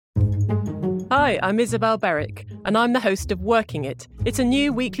Hi, I'm Isabel Berwick, and I'm the host of Working It. It's a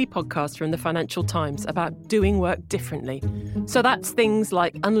new weekly podcast from the Financial Times about doing work differently. So that's things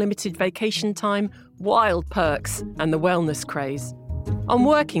like unlimited vacation time, wild perks, and the wellness craze. On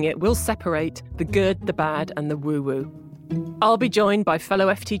Working It, we'll separate the good, the bad, and the woo-woo. I'll be joined by fellow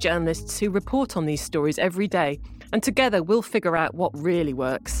FT journalists who report on these stories every day, and together we'll figure out what really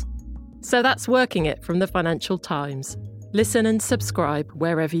works. So that's Working It from the Financial Times. Listen and subscribe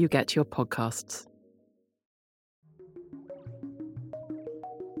wherever you get your podcasts.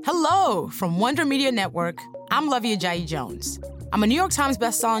 Hello from Wonder Media Network. I'm Lovey Ajayi Jones. I'm a New York Times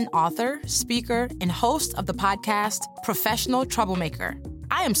bestselling author, speaker, and host of the podcast Professional Troublemaker.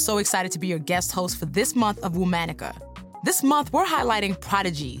 I am so excited to be your guest host for this month of Womanica. This month, we're highlighting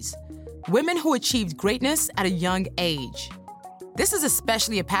Prodigies, women who achieved greatness at a young age. This is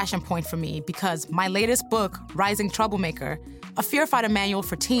especially a passion point for me because my latest book, Rising Troublemaker, a fear fighter manual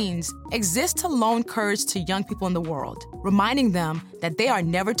for teens, exists to loan courage to young people in the world, reminding them that they are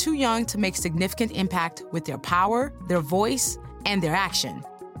never too young to make significant impact with their power, their voice, and their action.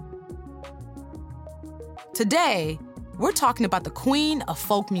 Today, we're talking about the queen of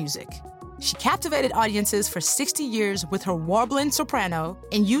folk music. She captivated audiences for 60 years with her warbling soprano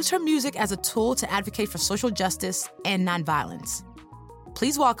and used her music as a tool to advocate for social justice and nonviolence.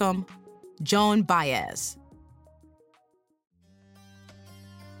 Please welcome Joan Baez.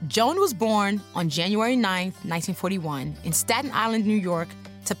 Joan was born on January 9, 1941, in Staten Island, New York,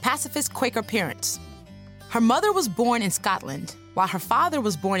 to pacifist Quaker parents. Her mother was born in Scotland, while her father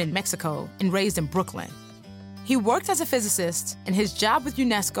was born in Mexico and raised in Brooklyn. He worked as a physicist, and his job with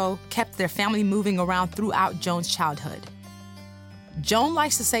UNESCO kept their family moving around throughout Joan's childhood. Joan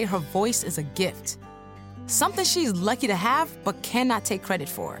likes to say her voice is a gift, something she's lucky to have but cannot take credit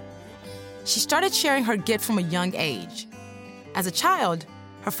for. She started sharing her gift from a young age. As a child,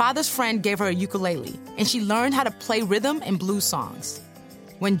 her father's friend gave her a ukulele, and she learned how to play rhythm and blues songs.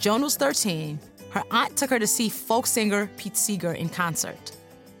 When Joan was 13, her aunt took her to see folk singer Pete Seeger in concert.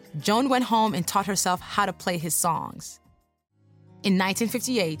 Joan went home and taught herself how to play his songs. In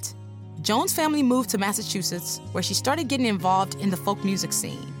 1958, Joan's family moved to Massachusetts, where she started getting involved in the folk music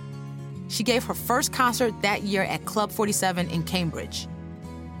scene. She gave her first concert that year at Club 47 in Cambridge.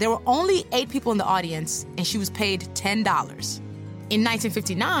 There were only 8 people in the audience, and she was paid $10. In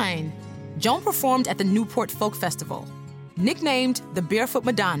 1959, Joan performed at the Newport Folk Festival. Nicknamed the Barefoot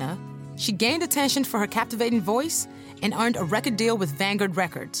Madonna, she gained attention for her captivating voice and earned a record deal with Vanguard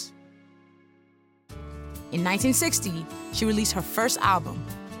Records. In 1960, she released her first album,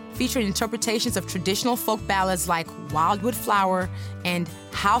 featuring interpretations of traditional folk ballads like Wildwood Flower and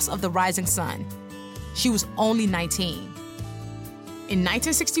House of the Rising Sun. She was only 19. In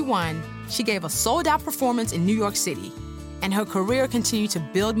 1961, she gave a sold-out performance in New York City, and her career continued to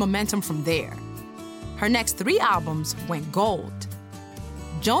build momentum from there. Her next 3 albums went gold.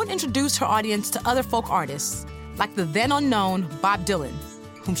 Joan introduced her audience to other folk artists, like the then-unknown Bob Dylan,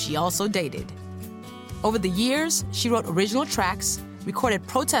 whom she also dated. Over the years, she wrote original tracks, recorded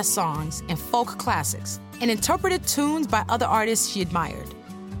protest songs and folk classics, and interpreted tunes by other artists she admired.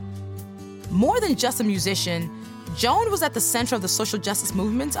 More than just a musician, Joan was at the center of the social justice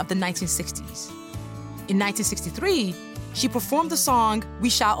movements of the 1960s. In 1963, she performed the song We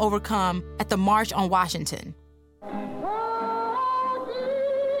Shall Overcome at the March on Washington.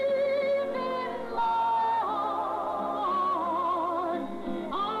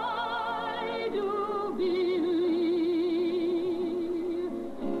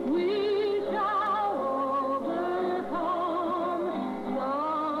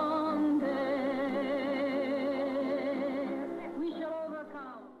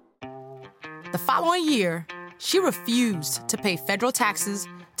 The following year, she refused to pay federal taxes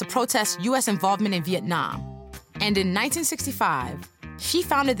to protest U.S. involvement in Vietnam. And in 1965, she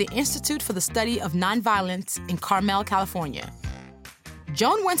founded the Institute for the Study of Nonviolence in Carmel, California.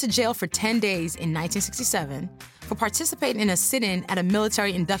 Joan went to jail for 10 days in 1967 for participating in a sit-in at a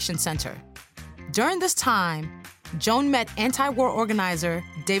military induction center. During this time, Joan met anti-war organizer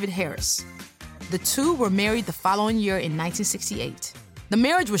David Harris. The two were married the following year in 1968. The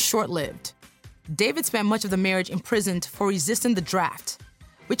marriage was short-lived. David spent much of the marriage imprisoned for resisting the draft,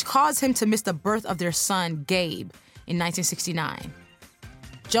 which caused him to miss the birth of their son, Gabe, in 1969.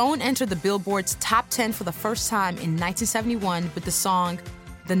 Joan entered the Billboard's top 10 for the first time in 1971 with the song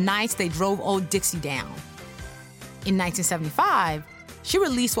The Nights They Drove Old Dixie Down. In 1975, she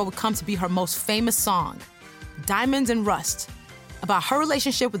released what would come to be her most famous song, Diamonds and Rust, about her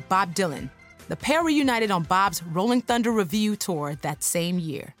relationship with Bob Dylan. The pair reunited on Bob's Rolling Thunder Revue tour that same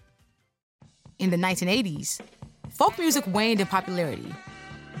year. In the 1980s, folk music waned in popularity.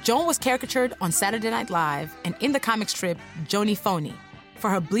 Joan was caricatured on Saturday Night Live and in the comic strip Joni Phony for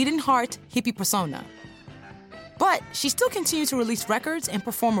her bleeding heart hippie persona. But she still continued to release records and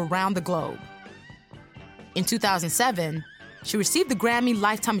perform around the globe. In 2007, she received the Grammy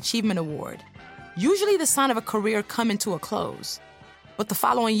Lifetime Achievement Award, usually the sign of a career coming to a close. But the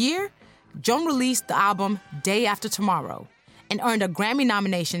following year, Joan released the album Day After Tomorrow and earned a Grammy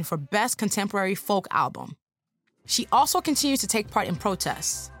nomination for Best Contemporary Folk Album. She also continued to take part in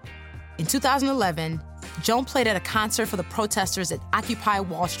protests. In 2011, Joan played at a concert for the protesters at Occupy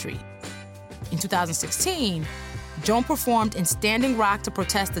Wall Street. In 2016, Joan performed in Standing Rock to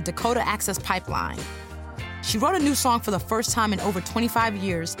protest the Dakota Access Pipeline. She wrote a new song for the first time in over 25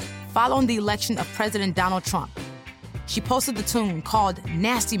 years following the election of President Donald Trump. She posted the tune called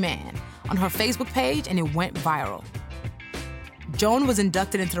Nasty Man on her Facebook page and it went viral. Joan was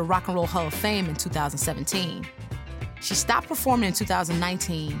inducted into the Rock and Roll Hall of Fame in 2017. She stopped performing in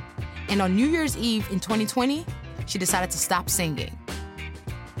 2019, and on New Year's Eve in 2020, she decided to stop singing.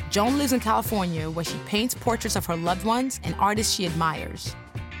 Joan lives in California, where she paints portraits of her loved ones and artists she admires.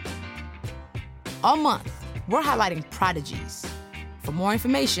 All month, we're highlighting Prodigies. For more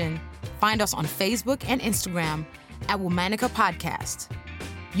information, find us on Facebook and Instagram at Womanica Podcast.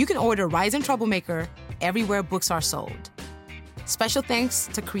 You can order Rising Troublemaker everywhere books are sold. Special thanks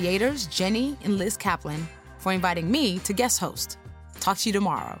to creators Jenny and Liz Kaplan for inviting me to guest host. Talk to you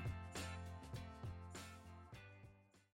tomorrow.